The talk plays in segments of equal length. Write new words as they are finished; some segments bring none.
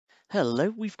Hello,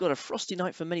 we've got a frosty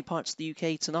night for many parts of the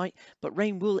UK tonight, but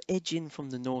rain will edge in from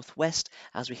the northwest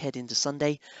as we head into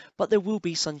Sunday, but there will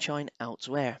be sunshine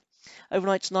elsewhere.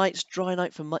 Overnight tonight, it's a dry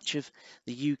night for much of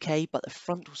the UK, but the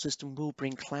frontal system will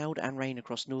bring cloud and rain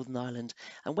across Northern Ireland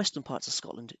and western parts of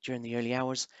Scotland during the early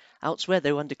hours. Elsewhere,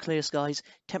 though, under clear skies,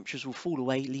 temperatures will fall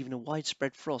away, leaving a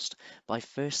widespread frost by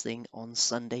first thing on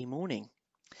Sunday morning.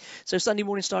 So Sunday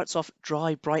morning starts off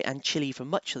dry, bright and chilly for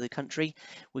much of the country.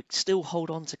 We still hold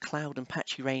on to cloud and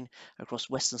patchy rain across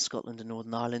western Scotland and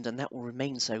Northern Ireland, and that will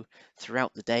remain so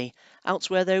throughout the day.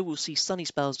 Elsewhere, though, we'll see sunny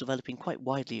spells developing quite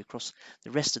widely across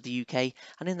the rest of the UK,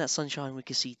 and in that sunshine we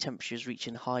can see temperatures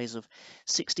reaching highs of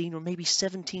 16 or maybe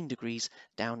 17 degrees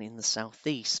down in the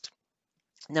southeast.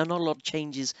 Now, not a lot of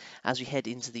changes as we head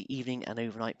into the evening and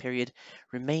overnight period,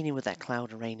 remaining with that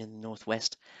cloud and rain in the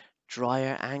northwest,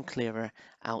 drier and clearer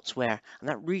elsewhere, and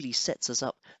that really sets us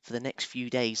up for the next few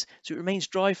days. So it remains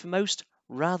dry for most,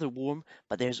 rather warm,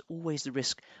 but there's always the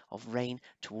risk of rain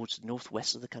towards the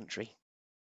northwest of the country.